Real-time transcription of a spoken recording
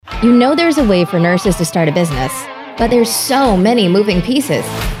You know there's a way for nurses to start a business, but there's so many moving pieces.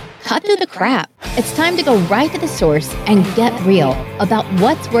 Cut through the crap. It's time to go right to the source and get real about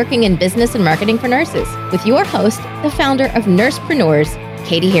what's working in business and marketing for nurses with your host, the founder of Nursepreneurs,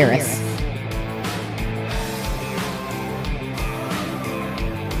 Katie Harris.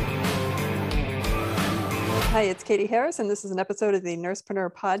 Hi, it's Katie Harris, and this is an episode of the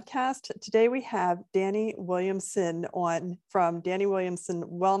Nursepreneur podcast. Today we have Danny Williamson on from Danny Williamson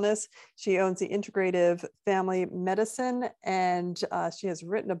Wellness. She owns the Integrative Family Medicine, and she has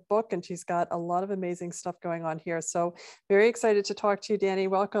written a book, and she's got a lot of amazing stuff going on here. So very excited to talk to you, Danny.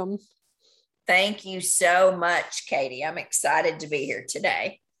 Welcome. Thank you so much, Katie. I'm excited to be here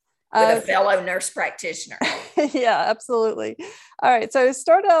today with a fellow nurse practitioner. Yeah, absolutely. All right. So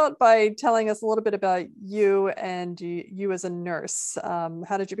start out by telling us a little bit about you and you as a nurse.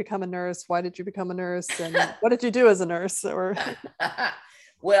 How did you become a nurse? Why did you become a nurse? And what did you do as a nurse? Or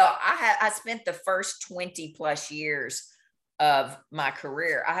Well, I spent the first 20 plus years of my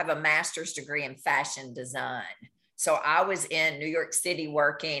career. I have a master's degree in fashion design. So I was in New York City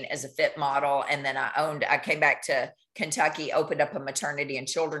working as a fit model. And then I came back to Kentucky, opened up a maternity and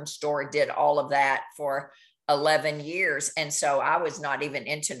children's store, did all of that for 11 years. And so I was not even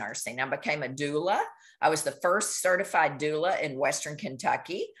into nursing. I became a doula. I was the first certified doula in Western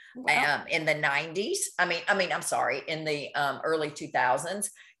Kentucky. Wow. In the 90s. In the early 2000s,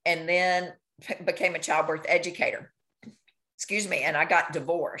 and then became a childbirth educator. Excuse me. And I got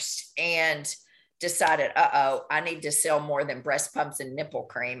divorced and decided, I need to sell more than breast pumps and nipple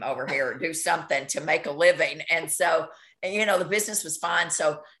cream over here, or do something to make a living. And so, the business was fine.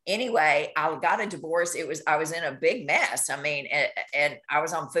 So anyway, I got a divorce. I was in a big mess. And I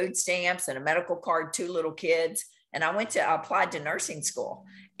was on food stamps and a medical card, 2 little kids. And I applied to nursing school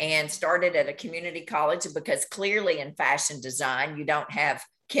and started at a community college, because clearly in fashion design, you don't have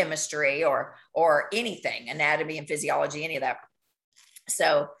chemistry or anything, anatomy and physiology, any of that.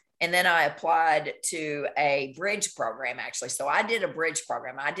 And then I applied to a bridge program, actually. So I did a bridge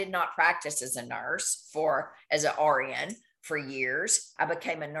program. I did not practice as a nurse as an RN for years. I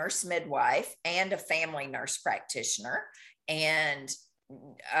became a nurse midwife and a family nurse practitioner. And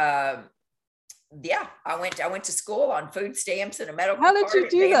I went to school on food stamps and a medical card. How did you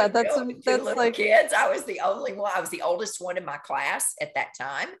do that? That's like kids. I was the only one. I was the oldest one in my class at that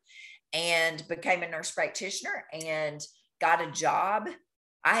time, and became a nurse practitioner and got a job.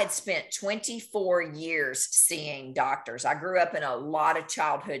 I had spent 24 years seeing doctors. I grew up in a lot of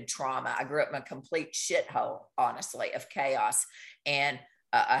childhood trauma. I grew up in a complete shithole, honestly, of chaos. And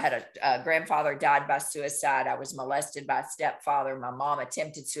I had a grandfather died by suicide. I was molested by a stepfather. My mom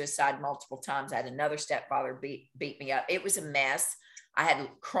attempted suicide multiple times. I had another stepfather beat me up. It was a mess. I had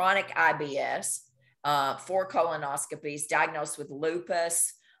chronic IBS, 4 colonoscopies, diagnosed with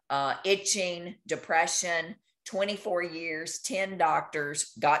lupus, itching, depression. 24 years, 10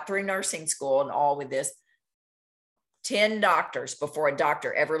 doctors, got through nursing school and all with this. 10 doctors before a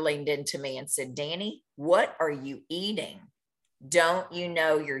doctor ever leaned into me and said, Danny, what are you eating? Don't you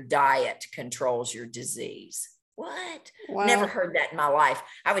know your diet controls your disease? What? Wow. Never heard that in my life.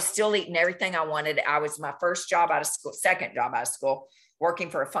 I was still eating everything I wanted. I was my first job out of school, second job out of school,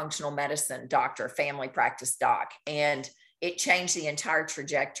 working for a functional medicine doctor, family practice doc. And it changed the entire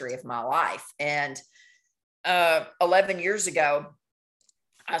trajectory of my life. And 11 years ago,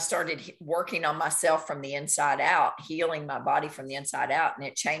 I started working on myself from the inside out, healing my body from the inside out, and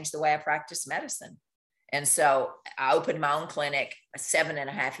it changed the way I practice medicine. And so I opened my own clinic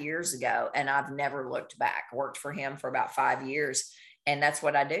 7.5 years ago, and I've never looked back. Worked for him for about 5 years. And that's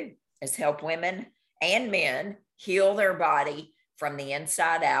what I do, is help women and men heal their body from the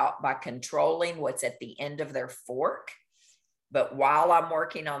inside out by controlling what's at the end of their fork. But while I'm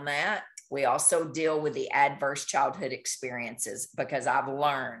working on that, we also deal with the adverse childhood experiences, because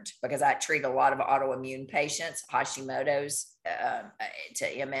I treat a lot of autoimmune patients, Hashimoto's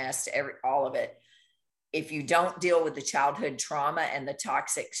to MS, all of it. If you don't deal with the childhood trauma and the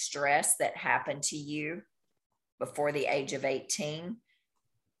toxic stress that happened to you before the age of 18,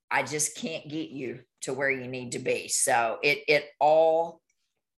 I just can't get you to where you need to be. So it all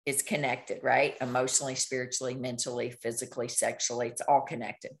is connected, right? Emotionally, spiritually, mentally, physically, sexually, it's all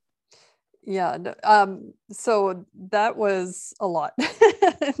connected. Yeah. So that was a lot.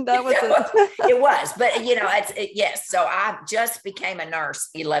 It was, but yes. So I just became a nurse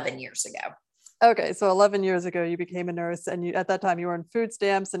 11 years ago. Okay. So 11 years ago, you became a nurse, and at that time you were on food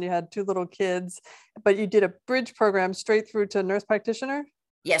stamps and you had 2 little kids, but you did a bridge program straight through to nurse practitioner.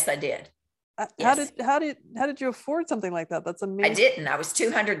 Yes, I did. Yes. How did you afford something like that? That's I amazing. didn't. I was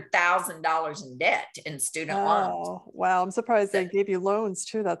 $200,000 in debt in student loans. Oh, wow. I'm surprised they gave you loans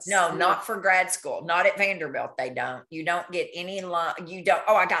too. That's No, not for grad school. Not at Vanderbilt. They don't. You don't get any loan. You don't.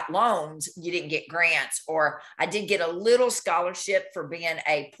 Oh, I got loans. You didn't get grants. Or I did get a little scholarship for being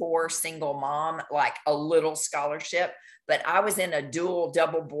a poor single mom, like a little scholarship. But I was in a dual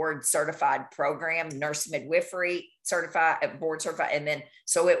double board certified program, nurse midwifery certified, board certified. And then,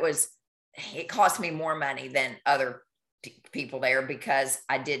 so it cost me more money than other people there because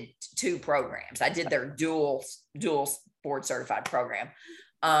I did two programs. I did their dual board certified program.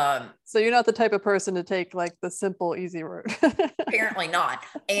 So you're not the type of person to take like the simple, easy route. Apparently not.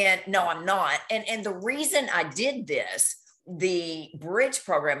 And no, I'm not. And the reason I did this, the bridge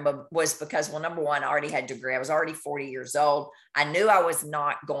program, was because, well, number one, I already had a degree. I was already 40 years old. I knew I was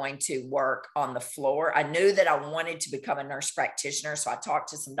not going to work on the floor. I knew that I wanted to become a nurse practitioner. So I talked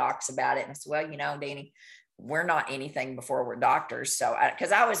to some docs about it and I said, well, Danny, we're not anything before we're doctors. So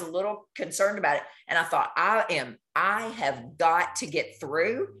because I was a little concerned about it, and I thought I have got to get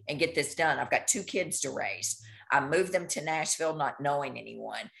through and get this done. I've got 2 kids to raise. I moved them to Nashville, not knowing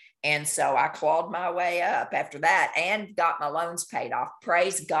anyone. And so I clawed my way up after that and got my loans paid off.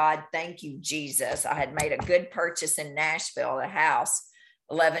 Praise God. Thank you, Jesus. I had made a good purchase in Nashville, a house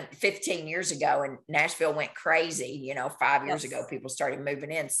 15 years ago, and Nashville went crazy. 5 years ago, people started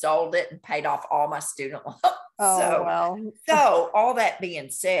moving in, sold it and paid off all my student loans. Oh, wow. So all that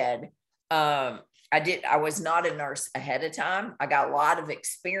being said, I was not a nurse ahead of time. I got a lot of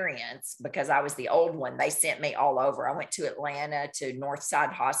experience because I was the old one. They sent me all over. I went to Atlanta, to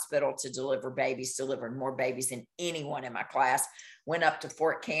Northside Hospital to deliver babies, delivered more babies than anyone in my class. Went up to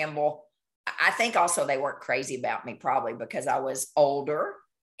Fort Campbell. I think also they weren't crazy about me, probably because I was older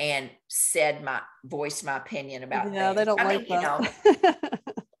and voiced my opinion about things. They don't like that.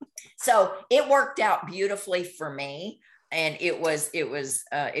 So it worked out beautifully for me. And it was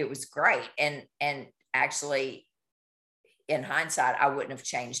great. And actually, in hindsight, I wouldn't have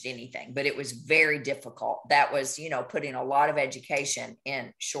changed anything, but it was very difficult. That was, putting a lot of education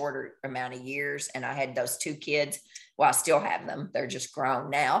in shorter amount of years. And I had those 2 kids. Well, I still have them. They're just grown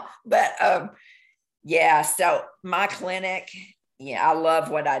now. But so my clinic, I love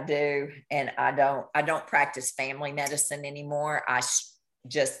what I do. And I don't practice family medicine anymore. I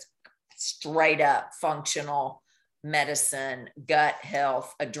just straight up functional medicine, gut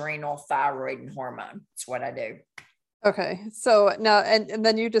health, adrenal, thyroid, and hormone. It's what I do. Okay. So now, and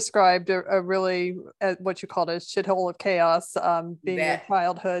then you described a really, what you called a shithole of chaos, being your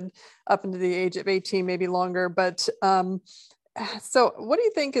childhood up into the age of 18, maybe longer. But so what do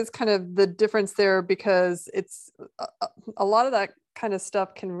you think is kind of the difference there? Because it's a lot of that kind of stuff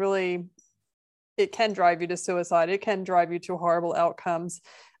it can drive you to suicide. It can drive you to horrible outcomes.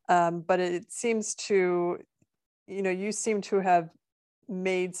 But it seems to, you seem to have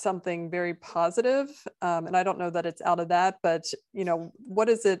made something very positive. And I don't know that it's out of that, but, what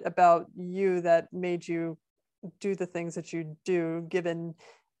is it about you that made you do the things that you do, given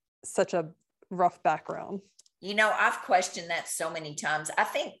such a rough background? I've questioned that so many times. I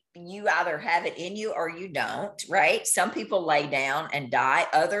think you either have it in you or you don't, right? Some people lay down and die.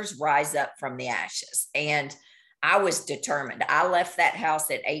 Others rise up from the ashes. And I was determined. I left that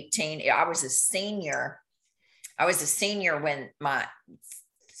house at 18. I was a senior when my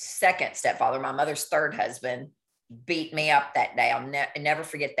second stepfather, my mother's third husband, beat me up that day. I'll never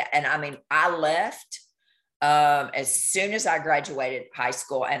forget that. And I left as soon as I graduated high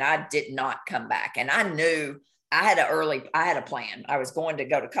school, and I did not come back. And I knew I had a plan. I was going to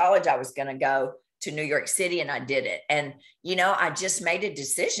go to college. I was going to go to New York City, and I did it. And, I just made a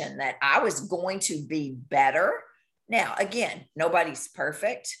decision that I was going to be better. Now, again, nobody's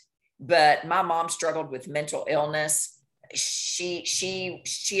perfect, but my mom struggled with mental illness. She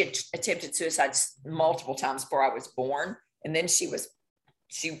had attempted suicide multiple times before I was born. And then she was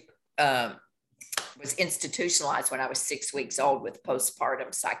institutionalized when I was 6 weeks old with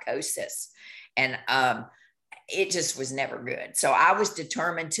postpartum psychosis. And it just was never good. So I was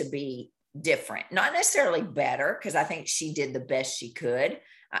determined to be different, not necessarily better, because I think she did the best she could.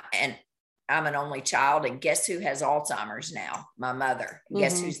 And I'm an only child, and guess who has Alzheimer's now? My mother.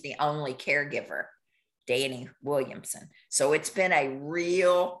 Guess who's the only caregiver? Danny Williamson. So it's been a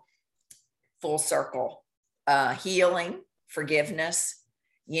real full circle healing, forgiveness,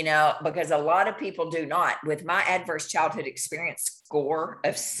 because a lot of people do not. With my adverse childhood experience score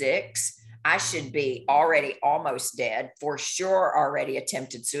of 6, I should be already almost dead, for sure already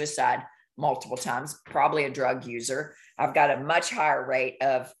attempted suicide multiple times, probably a drug user. I've got a much higher rate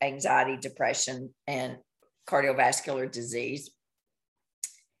of anxiety, depression, and cardiovascular disease.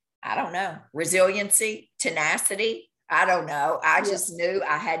 I don't know, resiliency, tenacity. I don't know. I just knew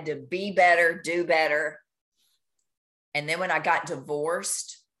I had to be better, do better. And then when I got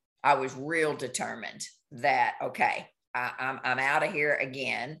divorced, I was real determined that, okay, I'm out of here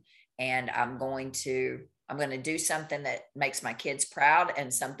again. And I'm going to do something that makes my kids proud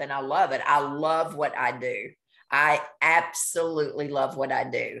and something I love it. I love what I do. I absolutely love what I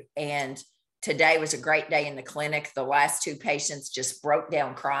do. And today was a great day in the clinic. The last two patients just broke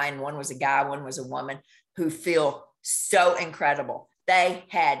down crying. One was a guy, one was a woman, who feel so incredible. They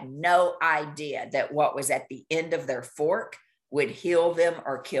had no idea that what was at the end of their fork would heal them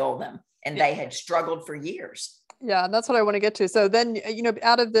or kill them. And they had struggled for years. Yeah, that's what I want to get to. So then,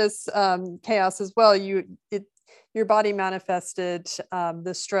 out of this chaos as well, your body manifested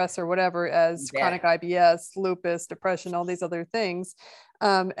the stress or whatever as chronic IBS, lupus, depression, all these other things.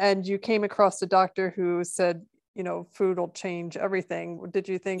 And you came across a doctor who said, food will change everything. Did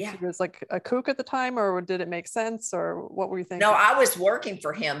you think he was like a kook at the time, or did it make sense, or what were you thinking? No, I was working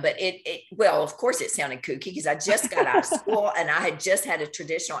for him, but well, of course it sounded kooky because I just got out of school and I had just had a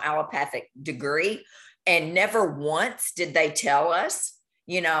traditional allopathic degree, and never once did they tell us,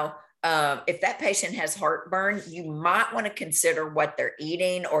 if that patient has heartburn, you might want to consider what they're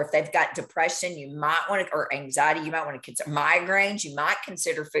eating, or if they've got depression, you might want to, or anxiety, you might want to consider migraines, you might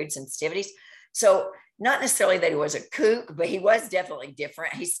consider food sensitivities. So not necessarily that he was a kook, but he was definitely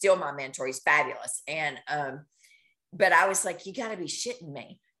different. He's still my mentor. He's fabulous. And, but I was like, you got to be shitting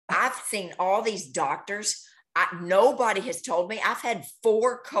me. I've seen all these doctors. Nobody has told me. I've had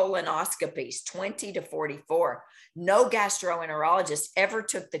 4 colonoscopies, 20 to 44. No gastroenterologist ever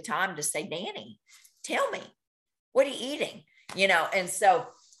took the time to say, Danny, tell me, what are you eating? And so,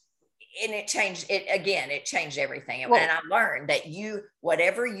 and it changed it again. It changed everything. And I learned that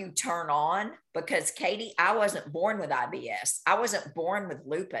whatever you turn on, because Katie, I wasn't born with IBS. I wasn't born with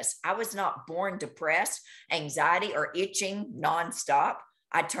lupus. I was not born depressed, anxiety, or itching nonstop.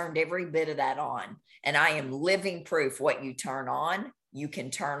 I turned every bit of that on. And I am living proof what you turn on, you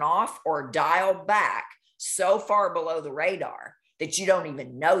can turn off or dial back so far below the radar that you don't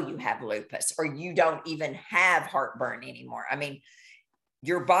even know you have lupus, or you don't even have heartburn anymore. I mean,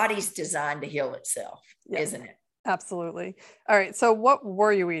 your body's designed to heal itself, isn't it? Absolutely. All right. So what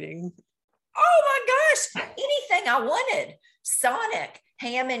were you eating? Oh my gosh, anything I wanted. Sonic,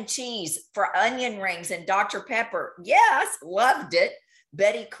 ham and cheese for onion rings and Dr. Pepper. Yes, loved it.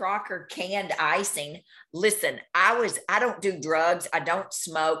 Betty Crocker canned icing. Listen, I don't do drugs. I don't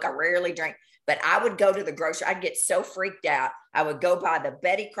smoke. I rarely drink, but I would go to the grocery. I'd get so freaked out. I would go buy the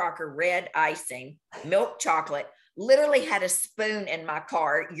Betty Crocker red icing, milk chocolate, literally had a spoon in my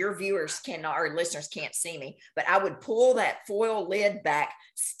car. Your viewers cannot, or listeners can't see me, but I would pull that foil lid back,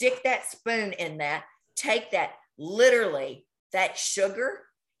 stick that spoon in that, take that, literally that sugar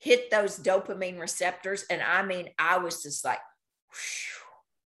hit those dopamine receptors. And I mean, I was just like, whew.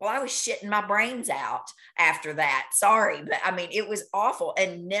 Well, I was shitting my brains out after that. Sorry, but I mean, it was awful,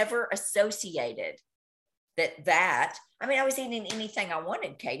 and never associated that. I mean, I was eating anything I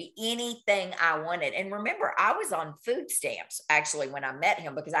wanted, Katie, anything I wanted. And remember, I was on food stamps actually when I met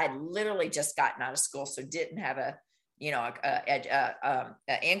him, because I had literally just gotten out of school, so didn't have a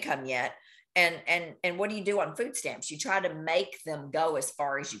income yet. And what do you do on food stamps? You try to make them go as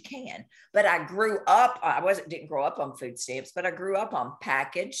far as you can. But I grew up, didn't grow up on food stamps, but I grew up on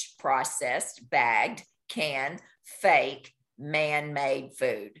packaged, processed, bagged, canned, fake, man-made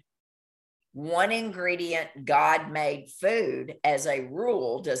food. One ingredient, God-made food, as a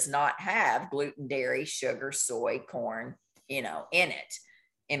rule, does not have gluten, dairy, sugar, soy, corn, in it.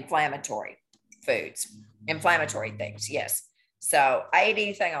 Inflammatory foods, inflammatory things. Yes. So I ate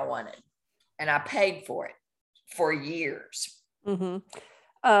anything I wanted. And I paid for it for years.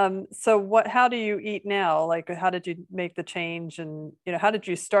 Mm-hmm. So how do you eat now? Like, how did you make the change? And, how did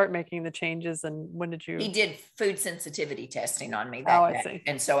you start making the changes? And when did you? He did food sensitivity testing on me that day. See.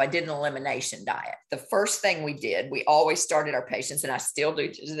 And so I did an elimination diet. The first thing we always started our patients, and I still do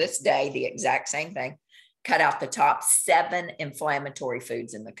to this day, the exact same thing, cut out the top 7 inflammatory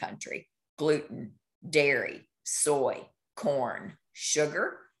foods in the country: gluten, dairy, soy, corn,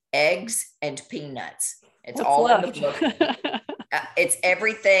 sugar, eggs, and peanuts. It's what's all left? In the book. It's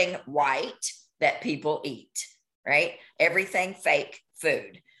everything white that people eat, right? Everything fake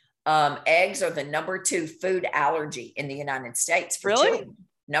food. Eggs are the number 2 food allergy in the United States for children.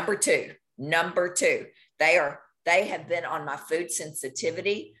 Number two. They have been on my food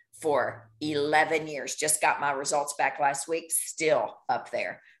sensitivity for 11 years. Just got my results back last week. Still up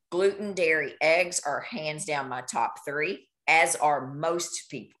there. Gluten, dairy, eggs are hands down my top 3. As are most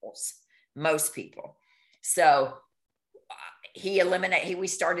people. So we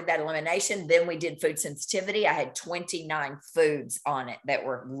started that elimination. Then we did food sensitivity. I had 29 foods on it that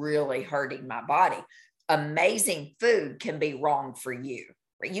were really hurting my body. Amazing food can be wrong for you.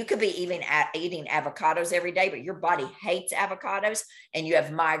 You could be even eating avocados every day, but your body hates avocados and you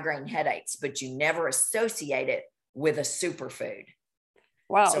have migraine headaches, but you never associate it with a superfood.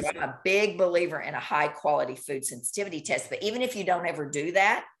 Wow. So I'm a big believer in a high quality food sensitivity test. But even if you don't ever do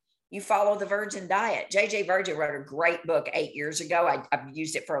that, you follow the Virgin diet. JJ Virgin wrote a great book 8 years ago. I've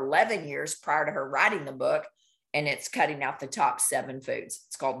used it for 11 years prior to her writing the book, and it's cutting out the top 7 foods.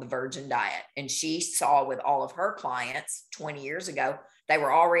 It's called the Virgin diet. And she saw with all of her clients 20 years ago, they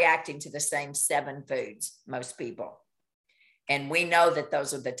were all reacting to the same 7 foods, most people. And we know that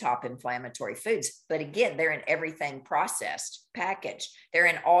those are the top inflammatory foods. But again, they're in everything processed, packaged. They're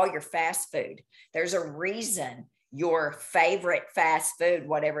in all your fast food. There's a reason your favorite fast food,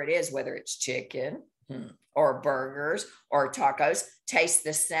 whatever it is, whether it's chicken or burgers or tacos, tastes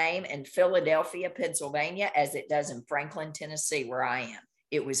the same in Philadelphia, Pennsylvania, as it does in Franklin, Tennessee, where I am.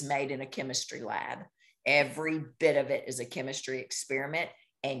 It was made in a chemistry lab. Every bit of it is a chemistry experiment,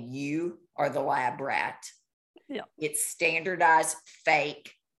 and you are the lab rat. Yeah. It's standardized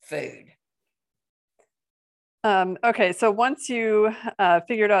fake food. Okay, so once you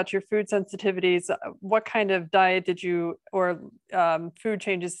figured out your food sensitivities, what kind of diet did you, or food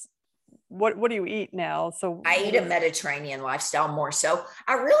changes, what do you eat now? So I eat a Mediterranean lifestyle more so.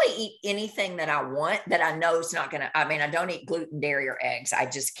 I really eat anything that I want that I know is not going to, I don't eat gluten, dairy, or eggs. I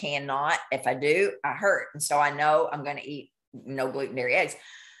just cannot. If I do, I hurt. And so I know I'm going to eat no gluten, dairy, eggs.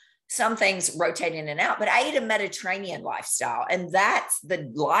 Some things rotate in and out, but I eat a Mediterranean lifestyle, and that's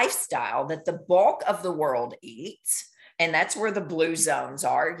the lifestyle that the bulk of the world eats. And that's where the blue zones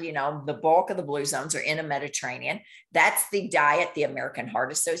are. The bulk of the blue zones are in a Mediterranean. That's the diet the American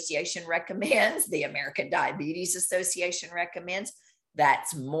Heart Association recommends, the American Diabetes Association recommends.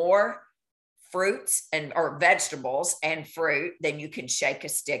 That's more fruits or vegetables and fruit than you can shake a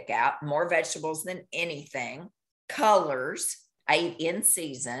stick out, more vegetables than anything, colors. I eat in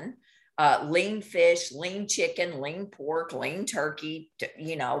season, lean fish, lean chicken, lean pork, lean turkey,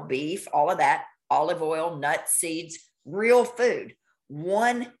 beef, all of that, olive oil, nuts, seeds, real food,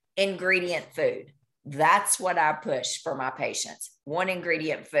 1 ingredient food. That's what I push for my patients. 1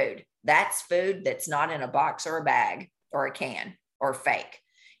 ingredient food. That's food that's not in a box or a bag or a can or fake.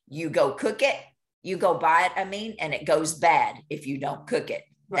 You go cook it, you go buy it, and it goes bad if you don't cook it.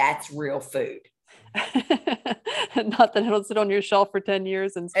 That's real food. Not that it'll sit on your shelf for 10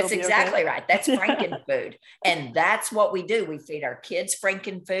 years and still That's be exactly okay. right. That's Franken food. And that's what we do. We feed our kids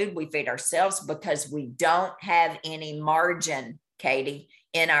Franken food. We feed ourselves because we don't have any margin, Katie,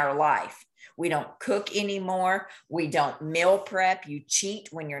 in our life. We don't cook anymore. We don't meal prep. You cheat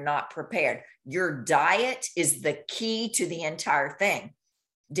when you're not prepared. Your diet is the key to the entire thing.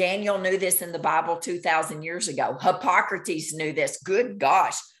 Daniel knew this in the Bible 2,000 years ago. Hippocrates knew this. Good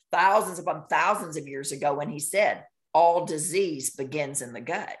gosh. Thousands upon thousands of years ago when he said, all disease begins in the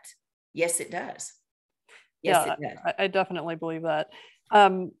gut. Yes, it does. Yes, Yeah, it does. I definitely believe that.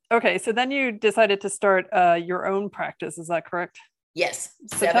 Okay, so then you decided to start your own practice. Is that correct? Yes,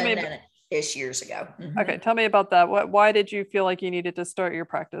 So tell me 7-ish years ago. Mm-hmm. Okay, tell me about that. Why did you feel like you needed to start your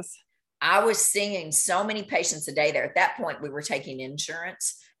practice? I was seeing so many patients a day there. At that point, we were taking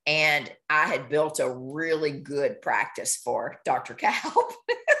insurance, and I had built a really good practice for Dr. Kalb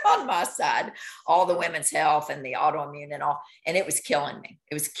on my side, all the women's health and the autoimmune and all, and it was killing me.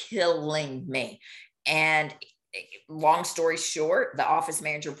 It was killing me. And long story short, the office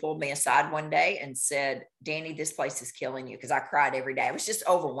manager pulled me aside one day and said, Danny, this place is killing you, because I cried every day. I was just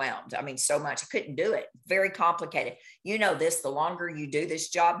overwhelmed. So much. I couldn't do it. Very complicated. The longer you do this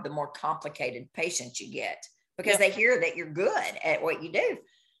job, the more complicated patients you get, because they hear that you're good at what you do.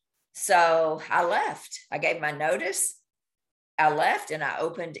 So I left. I gave my notice. I left and I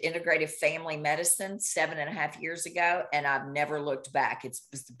opened Integrative Family Medicine 7.5 years ago, and I've never looked back. It's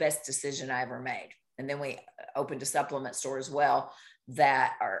the best decision I ever made. And then we opened a supplement store as well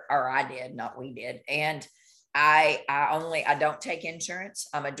that, or I did, not we did. And I don't take insurance.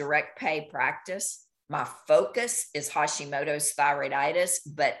 I'm a direct pay practice. My focus is Hashimoto's thyroiditis,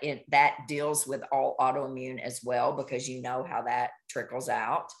 but that deals with all autoimmune as well, because you know how that trickles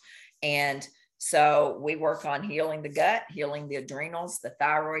out. And so we work on healing the gut, healing the adrenals, the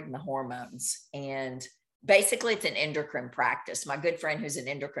thyroid, and the hormones. And basically it's an endocrine practice. My good friend who's an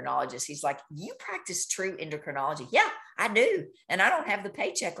endocrinologist, he's like, you practice true endocrinology? Yeah, I do. And I don't have the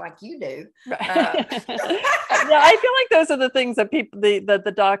paycheck like you do. Right. Yeah, I feel like those are the things that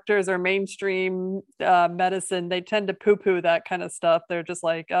the doctors or mainstream medicine, they tend to poo-poo that kind of stuff. They're just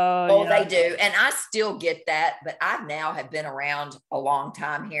like, oh, They do. And I still get that, but I now have been around a long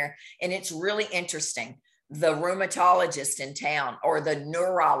time here. And it's really interesting. The rheumatologist in town or the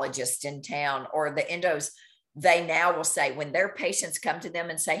neurologist in town or the endos, they now will say when their patients come to them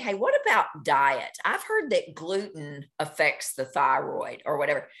and say, hey, what about diet? I've heard that gluten affects the thyroid or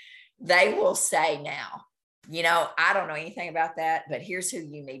whatever. They will say now, I don't know anything about that, but here's who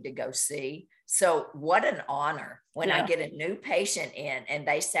you need to go see. So what an honor when I get a new patient in and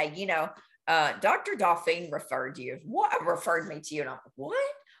they say, Dr. Dolphine referred you. What referred me to you? And I'm like, what?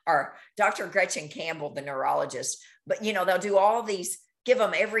 Or Dr. Gretchen Campbell, the neurologist. But, they'll do all these, give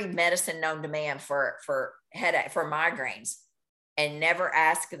them every medicine known to man for headache, for migraines, and never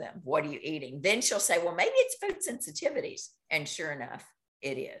ask them, what are you eating? Then she'll say, well, maybe it's food sensitivities. And sure enough,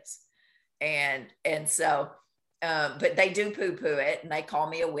 it is. And so, but they do poo-poo it and they call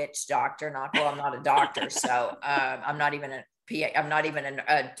me a witch doctor. I'm not a doctor. So I'm not even a PA. I'm not even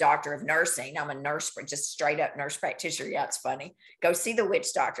a doctor of nursing. I'm a nurse, just straight up nurse practitioner. Yeah, it's funny. Go see the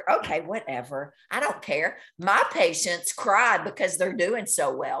witch doctor. Okay, whatever. I don't care. My patients cried because they're doing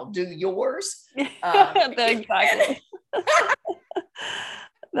so well. Do yours? Exactly.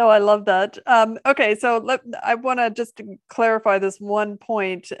 No, I love that. Okay, so I want to just clarify this one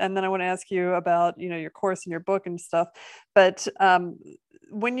point, and then I want to ask you about, your course and your book and stuff. But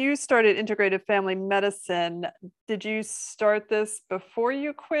when you started integrative family medicine, did you start this before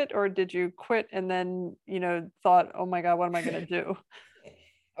you quit, or did you quit and then, thought, oh my God, what am I going to do?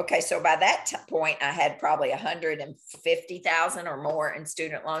 Okay, so by that point, I had probably 150,000 or more in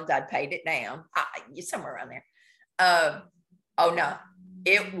student loans. I'd paid it down, somewhere around there. Oh no.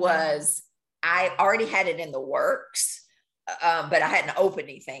 It was, I already had it in the works, but I hadn't opened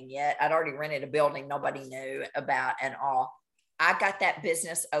anything yet. I'd already rented a building nobody knew about and all. I got that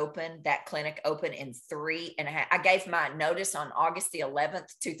business open, that clinic open in 3.5. I gave my notice on August the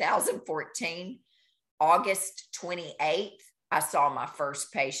 11th, 2014. August 28th, I saw my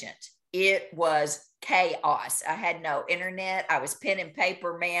first patient. It was chaos. I had no internet. I was pen and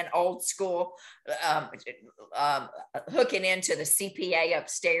paper, man, old school, hooking into the CPA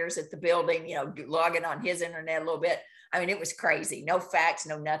upstairs at the building, logging on his internet a little bit. I mean, it was crazy. No fax,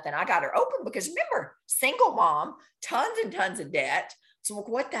 no nothing. I got her open because remember, single mom, tons and tons of debt. So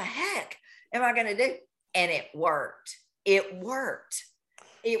what the heck am I going to do? And it worked. It worked.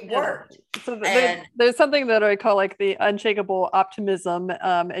 So there's something that I call like the unshakable optimism.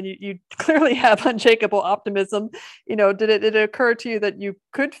 And you clearly have unshakable optimism. Did it occur to you that you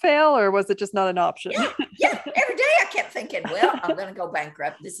could fail, or was it just not an option? Yeah. Every day I kept thinking, well, I'm going to go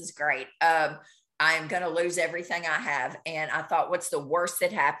bankrupt. This is great. I'm going to lose everything I have. And I thought, what's the worst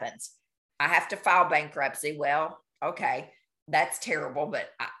that happens? I have to file bankruptcy. Well, okay, that's terrible. But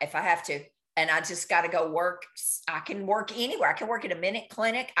if I have to, and I just got to go work, I can work anywhere. I can work at a minute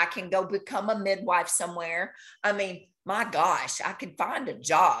clinic. I can go become a midwife somewhere. I mean, my gosh, I could find a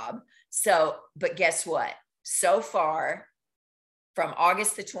job. So, but guess what? So far, from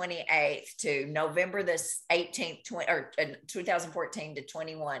August the 28th to November the 18th, 2014 to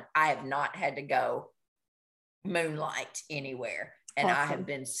 21, I have not had to go moonlight anywhere. And awesome. I have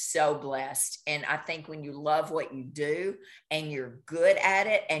been so blessed. And I think when you love what you do and you're good at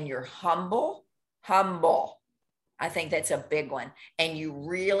it and you're humble, I think that's a big one. And you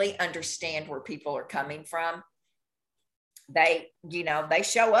really understand where people are coming from. They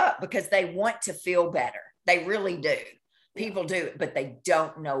show up because they want to feel better. They really do. People do it, but they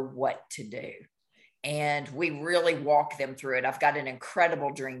don't know what to do. And we really walk them through it. I've got an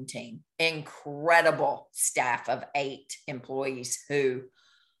incredible dream team, incredible staff of 8 employees who,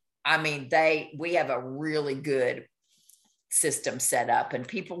 we have a really good system set up, and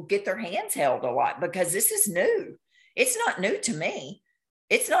people get their hands held a lot because this is new. It's not new to me.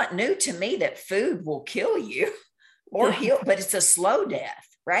 It's not new to me that food will kill you or heal, but it's a slow death.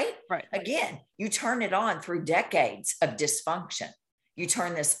 Right? Again, you turn it on through decades of dysfunction. You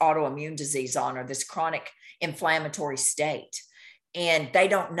turn this autoimmune disease on or this chronic inflammatory state, and they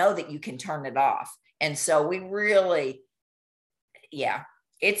don't know that you can turn it off. And so we really,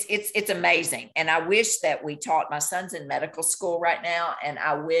 it's amazing. And I wish that we taught, my son's in medical school right now. And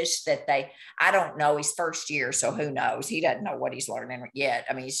I wish that I don't know, he's first year, so who knows? He doesn't know what he's learning yet.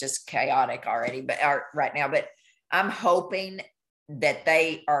 I mean, he's just chaotic already, right now, but I'm hoping that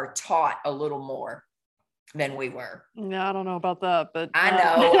they are taught a little more than we were. Yeah, I don't know about that, but I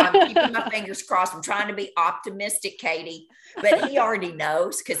know. I'm keeping my fingers crossed. I'm trying to be optimistic, Katie, but he already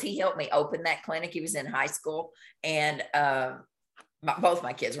knows because he helped me open that clinic. He was in high school, and both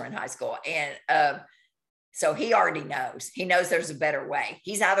my kids were in high school, and so he already knows. He knows there's a better way.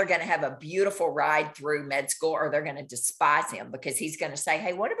 He's either going to have a beautiful ride through med school, or they're going to despise him because he's going to say,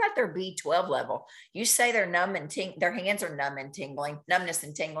 "Hey, what about their B12 level? You say they're numb and their hands are numb and tingling, numbness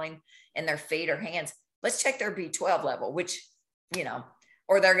and tingling in their feet or hands. Let's check their B12 level," which,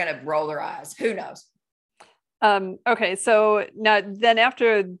 or they're going to roll their eyes. Who knows? Okay. So now then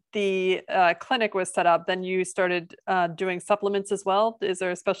after the clinic was set up, then you started doing supplements as well. Is there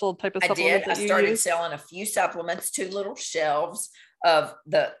a special type of supplement? I started selling a few supplements, 2 little shelves of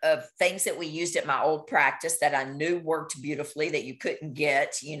things that we used at my old practice that I knew worked beautifully that you couldn't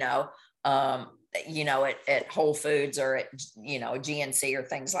get, at Whole Foods or at, GNC or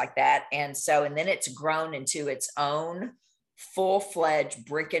things like that. And then it's grown into its own full-fledged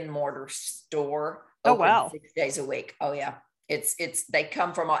brick and mortar store. Oh, wow. 6 days a week. Oh yeah. They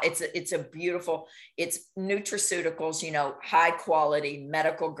come from it's a beautiful, it's nutraceuticals, high quality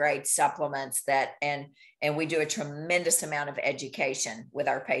medical grade supplements and we do a tremendous amount of education with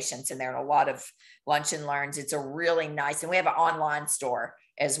our patients in there and a lot of lunch and learns. It's a really nice, and we have an online store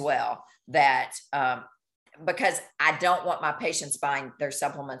as well that, because I don't want my patients buying their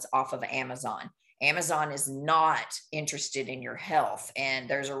supplements off of Amazon. Amazon is not interested in your health. And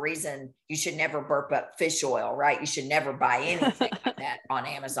there's a reason you should never burp up fish oil, right? You should never buy anything like that on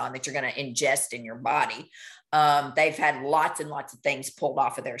Amazon that you're going to ingest in your body. They've had lots and lots of things pulled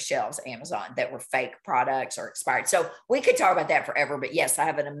off of their shelves, Amazon, that were fake products or expired. So we could talk about that forever, but yes, I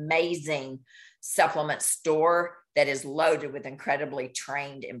have an amazing supplement store that is loaded with incredibly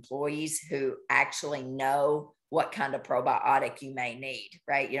trained employees who actually know what kind of probiotic you may need,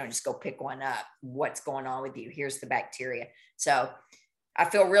 right? You don't just go pick one up. What's going on with you? Here's the bacteria. So I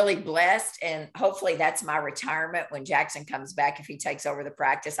feel really blessed, and hopefully that's my retirement when Jackson comes back. If he takes over the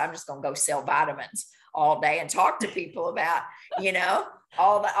practice, I'm just going to go sell vitamins all day and talk to people about,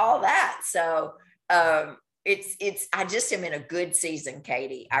 all that. So I just am in a good season,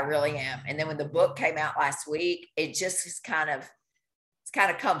 Katie. I really am. And then when the book came out last week, it just is kind of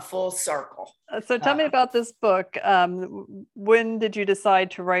come full circle. So tell me about this book. When did you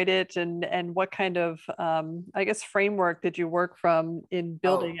decide to write it, and what kind of, framework did you work from in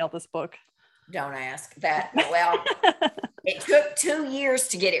building out this book? Don't ask that. Well, it took 2 years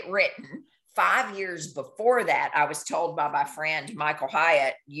to get it written. 5 years before that, I was told by my friend, Michael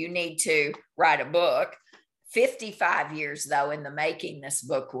Hyatt, you need to write a book. 55 years though in the making this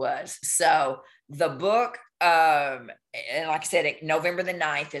book was. So the book, and like I said, November the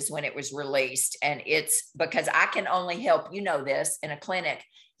 9th is when it was released. And it's because I can only help, this in a clinic,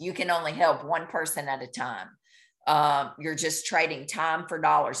 you can only help one person at a time. You're just trading time for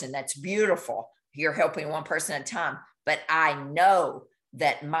dollars, and that's beautiful. You're helping one person at a time. But I know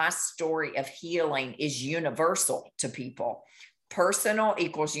that my story of healing is universal to people. Personal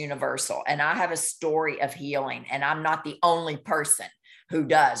equals universal. And I have a story of healing, and I'm not the only person who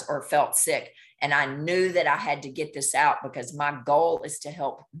does or felt sick. And I knew that I had to get this out because my goal is to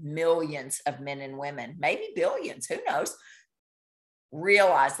help millions of men and women, maybe billions, who knows,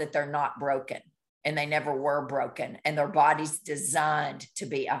 realize that they're not broken, and they never were broken, and their body's designed to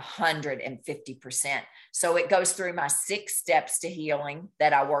be 150%. So it goes through my 6 steps to healing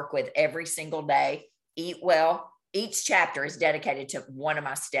that I work with every single day. Eat well. Each chapter is dedicated to one of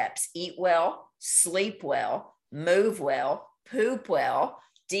my steps: eat well, sleep well, move well, poop well,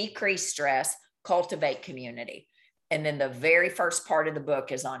 decrease stress, cultivate community. And then the very first part of the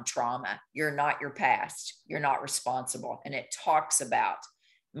book is on trauma. You're not your past. You're not responsible. And it talks about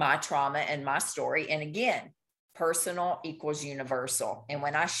my trauma and my story. And again, personal equals universal. And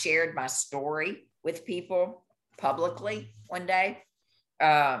when I shared my story with people publicly one day,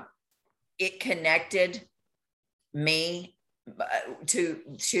 it connected me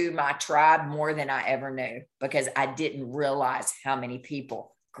to my tribe more than I ever knew, because I didn't realize how many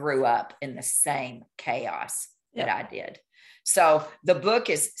people grew up in the same chaos that I did. So the book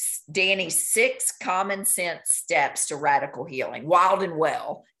is Danny's 6 common sense steps to radical healing. Wild and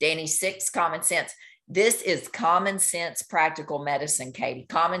Well, Danny's 6 common sense. This is common sense, practical medicine, Katie.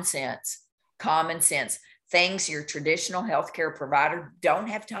 Common sense. Things your traditional healthcare provider don't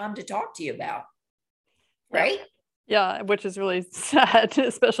have time to talk to you about. Right? Yeah, which is really sad,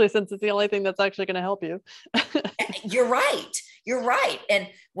 especially since it's the only thing that's actually going to help you. You're right. And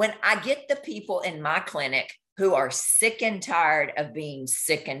when I get the people in my clinic who are sick and tired of being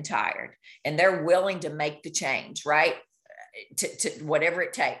sick and tired, and they're willing to make the change, right? To whatever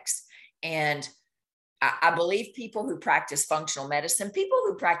it takes. And I believe people who practice functional medicine, people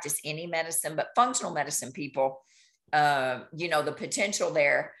who practice any medicine, but functional medicine people, the potential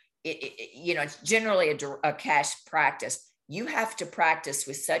there, it's generally a cash practice. You have to practice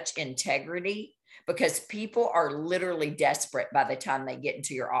with such integrity because people are literally desperate by the time they get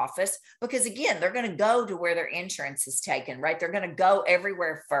into your office, because again, they're going to go to where their insurance is taken, right? They're going to go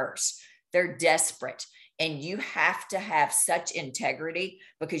everywhere first. They're desperate. And you have to have such integrity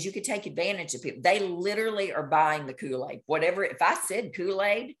because you could take advantage of people. They literally are buying the Kool-Aid. Whatever, if I said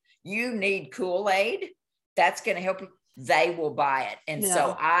Kool-Aid, you need Kool-Aid, that's going to help you. They will buy it. And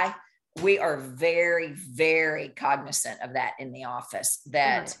so we are very, very cognizant of that in the office,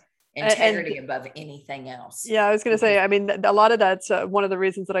 that integrity above anything else. Yeah, I was going to say, I mean, a lot of that's one of the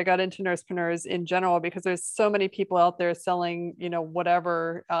reasons that I got into Nursepreneurs in general, because there's so many people out there selling,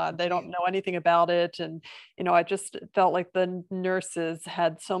 whatever, they don't know anything about it. And, I just felt like the nurses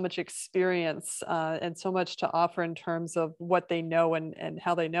had so much experience and so much to offer in terms of what they know and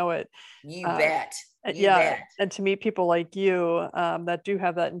how they know it. You bet. And to meet people like you that do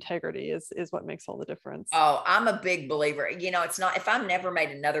have that integrity is what makes all the difference. Oh, I'm a big believer. It's not, if I've never made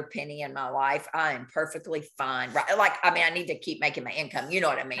another penny in my life, I am perfectly fine. Right? Like, I mean, I need to keep making my income. You know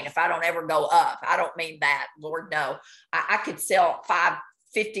what I mean? If I don't ever go up, I don't mean that. Lord, no. I could sell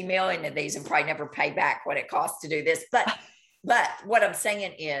 50 million of these and probably never pay back what it costs to do this. But what I'm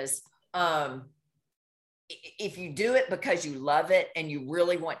saying is, if you do it because you love it and you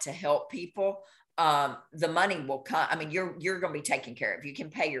really want to help people, the money will come. I mean, you're going to be taken care of. You can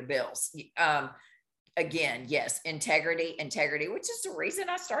pay your bills. Again, yes, integrity, which is the reason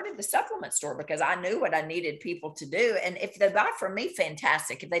I started the supplement store, because I knew what I needed people to do. And if they buy from me,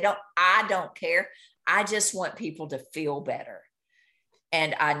 fantastic. If they don't, I don't care. I just want people to feel better.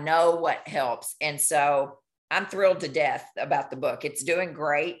 And I know what helps. And so I'm thrilled to death about the book. It's doing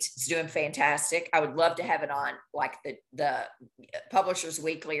great. It's doing fantastic. I would love to have it on like the Publishers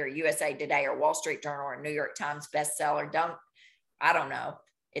Weekly or USA Today or Wall Street Journal or New York Times bestseller. I don't know.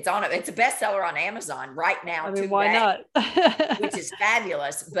 It's a bestseller on Amazon right now. I mean, why not? Which is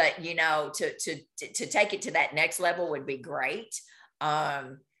fabulous. But to take it to that next level would be great.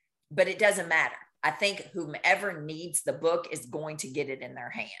 But it doesn't matter. I think whomever needs the book is going to get it in their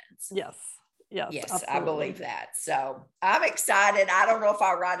hands. Yes, absolutely. I believe that. So I'm excited. I don't know if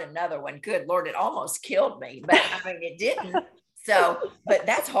I'll write another one. Good Lord, it almost killed me, but I mean, it didn't. So, but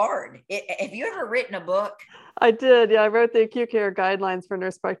that's hard. Have you ever written a book? I did. Yeah, I wrote the acute care guidelines for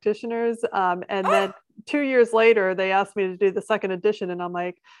nurse practitioners. Then 2 years later, they asked me to do the second edition. And I'm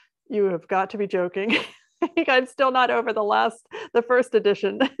like, you have got to be joking. I'm still not over the first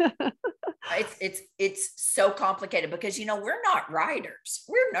edition. It's so complicated because, we're not writers,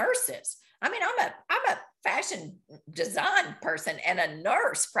 we're nurses. I mean, I'm a fashion design person and a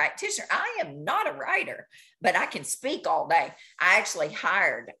nurse practitioner. I am not a writer, but I can speak all day. I actually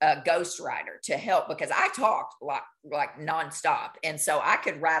hired a ghostwriter to help because I talk like nonstop. And so I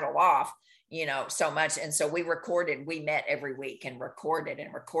could rattle off, so much. And so we met every week and recorded.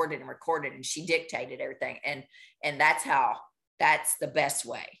 And she dictated everything. And that's the best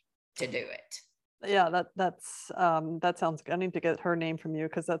way to do it. Yeah, that sounds good. I need to get her name from you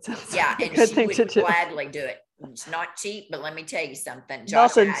because that sounds like a good thing to do. Gladly do it. It's not cheap, but let me tell you something.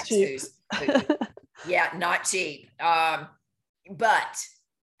 Josh Nothing's cheap. Not cheap. But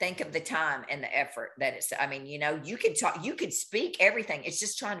think of the time and the effort that it's. I mean, you could talk, you could speak everything. It's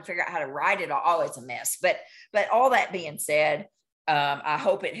just trying to figure out how to write it all. Oh, it's a mess. But all that being said, I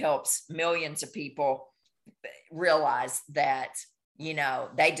hope it helps millions of people realize that.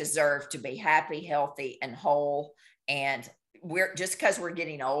 They deserve to be happy, healthy, and whole. And just because we're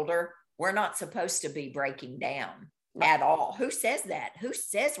getting older, we're not supposed to be breaking down at all. Who says that? Who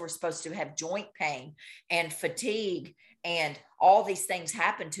says we're supposed to have joint pain and fatigue and all these things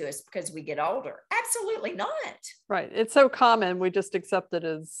happen to us because we get older? Absolutely not. Right. It's so common. We just accept it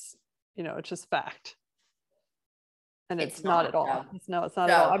as, it's just fact. And it's not at all. It's not at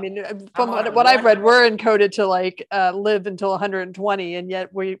all. I mean, from what I've read, we're encoded to live until 120, and yet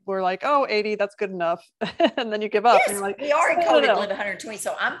we're like, 80, that's good enough. And then you give up. Yes, and you're like, we are encoded to live 120.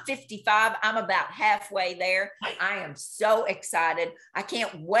 So I'm 55. I'm about halfway there. I am so excited. I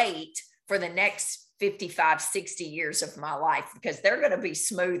can't wait for the next 55, 60 years of my life because they're going to be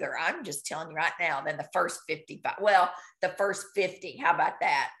smoother. I'm just telling you right now than the first 55. Well, the first 50. How about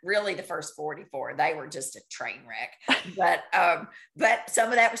that? Really, the first 44. They were just a train wreck. But some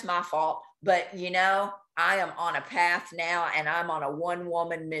of that was my fault. But I am on a path now, and I'm on a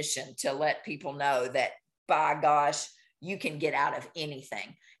one-woman mission to let people know that, by gosh, you can get out of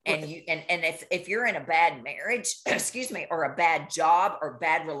anything. And if you're in a bad marriage, excuse me, or a bad job or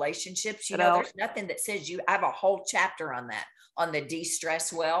bad relationships, there's nothing that says I have a whole chapter on that, on the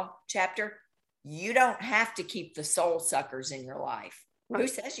de-stress well chapter. You don't have to keep the soul suckers in your life. Right. Who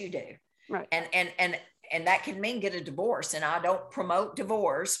says you do? Right. And that can mean get a divorce. And I don't promote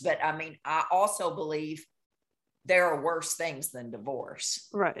divorce, but I mean, I also believe there are worse things than divorce.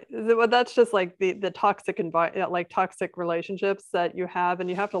 Right. Well, that's just like the toxic like toxic relationships that you have, and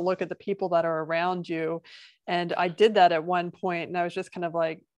you have to look at the people that are around you. And I did that at one point, and I was just kind of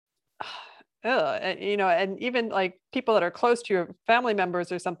like, and, and even like people that are close to your family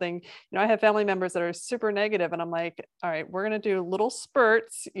members or something, I have family members that are super negative, and I'm like, all right, we're going to do little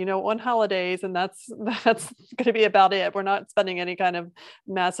spurts, on holidays. And that's going to be about it. We're not spending any kind of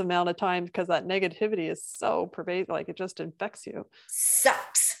massive amount of time, because that negativity is so pervasive. Like, it just infects you.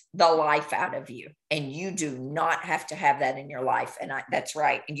 Sucks the life out of you. And you do not have to have that in your life. And that's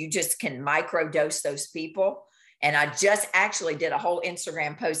right. And you just can microdose those people. And I just actually did a whole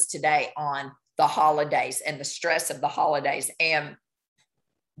Instagram post today on the holidays and the stress of the holidays. And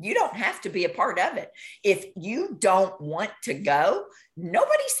you don't have to be a part of it. If you don't want to go,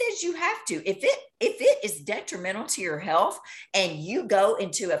 nobody says you have to. If it is detrimental to your health and you go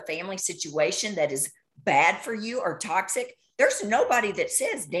into a family situation that is bad for you or toxic, there's nobody that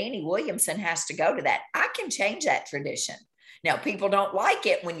says Danny Williamson has to go to that. I can change that tradition. Now, people don't like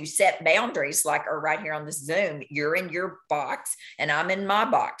it when you set boundaries, like are right here on this Zoom. You're in your box and I'm in my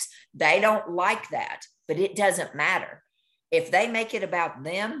box. They don't like that, but it doesn't matter. If they make it about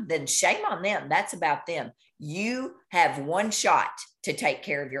them, then shame on them. That's about them. You have one shot to take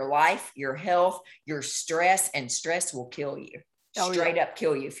care of your life, your health, your stress, and stress will kill you. Straight up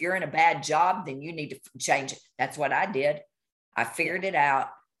kill you. If you're in a bad job, then you need to change it. That's what I did. I figured it out.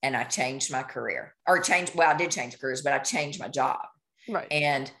 And I changed my career I did change careers, but I changed my job. Right.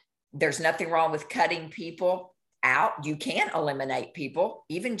 And there's nothing wrong with cutting people out. You can eliminate people.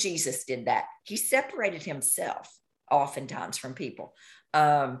 Even Jesus did that. He separated himself oftentimes from people.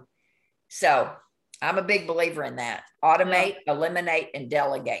 So I'm a big believer in that. Automate, eliminate, and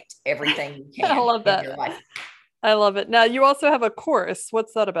delegate everything you can. I love that. In your life. I love it. Now, you also have a course.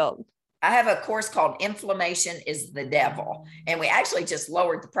 What's that about? I have a course called Inflammation is the Devil. And we actually just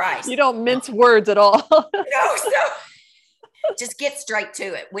lowered the price. You don't mince words at all. No, so just get straight to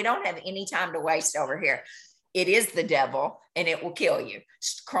it. We don't have any time to waste over here. It is the devil and it will kill you.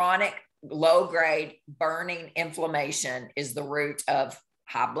 Chronic, low grade, burning inflammation is the root of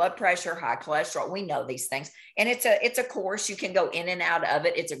high blood pressure, high cholesterol. We know these things. And it's a course. You can go in and out of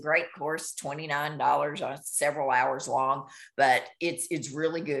it. It's a great course, $29, several hours long, but it's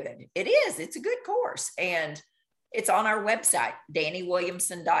really good. It is. It's a good course. And it's on our website,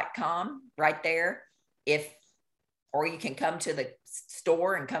 DannyWilliamson.com, right there. Or you can come to the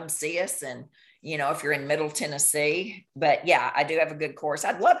store and come see us. And, if you're in Middle Tennessee, but yeah, I do have a good course.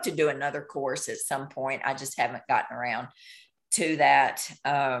 I'd love to do another course at some point. I just haven't gotten around to that.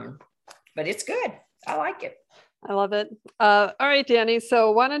 But it's good. I like it. I love it. All right, Danny.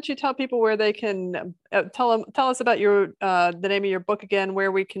 So why don't you tell people where they can tell us about the name of your book again,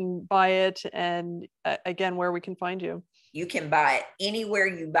 where we can buy it, and again, where we can find you. You can buy it anywhere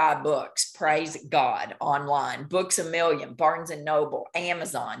you buy books. Praise God. Online, Books A Million, Barnes and Noble,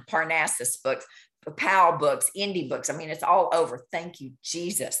 Amazon, Parnassus Books, Powell Books, Indie Books. I mean, it's all over. Thank you,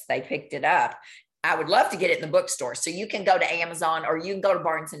 Jesus. They picked it up. I would love to get it in the bookstore. So you can go to Amazon or you can go to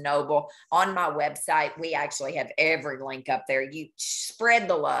Barnes and Noble. On my website, we actually have every link up there. You spread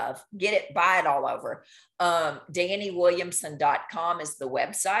the love, get it, buy it all over. DannyWilliamson.com is the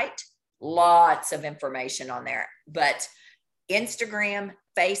website. Lots of information on there. But Instagram,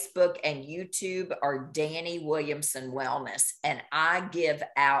 Facebook, and YouTube are Danny Williamson Wellness. And I give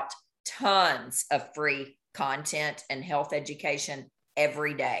out tons of free content and health education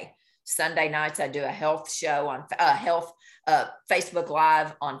every day. Sunday nights, I do a health show on Facebook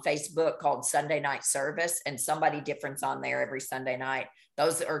Live on Facebook called Sunday Night Service, and somebody different's on there every Sunday night.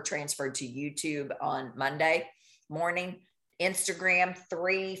 Those are transferred to YouTube on Monday morning. Instagram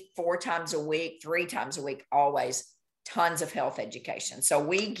 3-4 times a week, 3 times a week, always tons of health education. So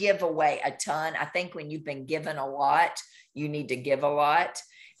we give away a ton. I think when you've been given a lot, you need to give a lot.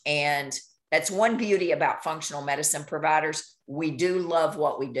 And that's one beauty about functional medicine providers. We do love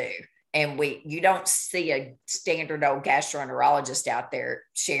what we do. And you don't see a standard old gastroenterologist out there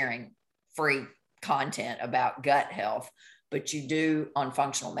sharing free content about gut health, but you do on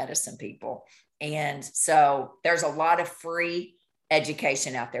functional medicine people. And so there's a lot of free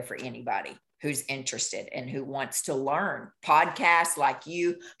education out there for anybody who's interested and who wants to learn. Podcasts like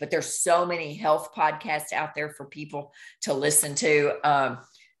you, but there's so many health podcasts out there for people to listen to.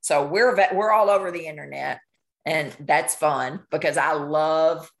 So we're all over the internet, and that's fun because I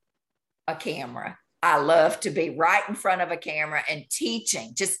love a camera. I love to be right in front of a camera and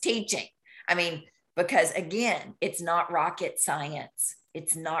just teaching. I mean, because again, it's not rocket science.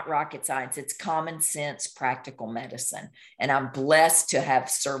 It's not rocket science. It's common sense, practical medicine. And I'm blessed to have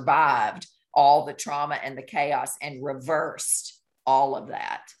survived all the trauma and the chaos and reversed all of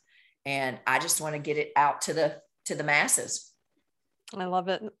that. And I just want to get it out to the masses. I love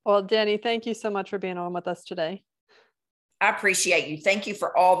it. Well, Dani, thank you so much for being on with us today. I appreciate you. Thank you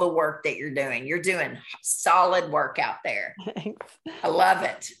for all the work that you're doing. You're doing solid work out there. Thanks. I love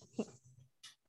it.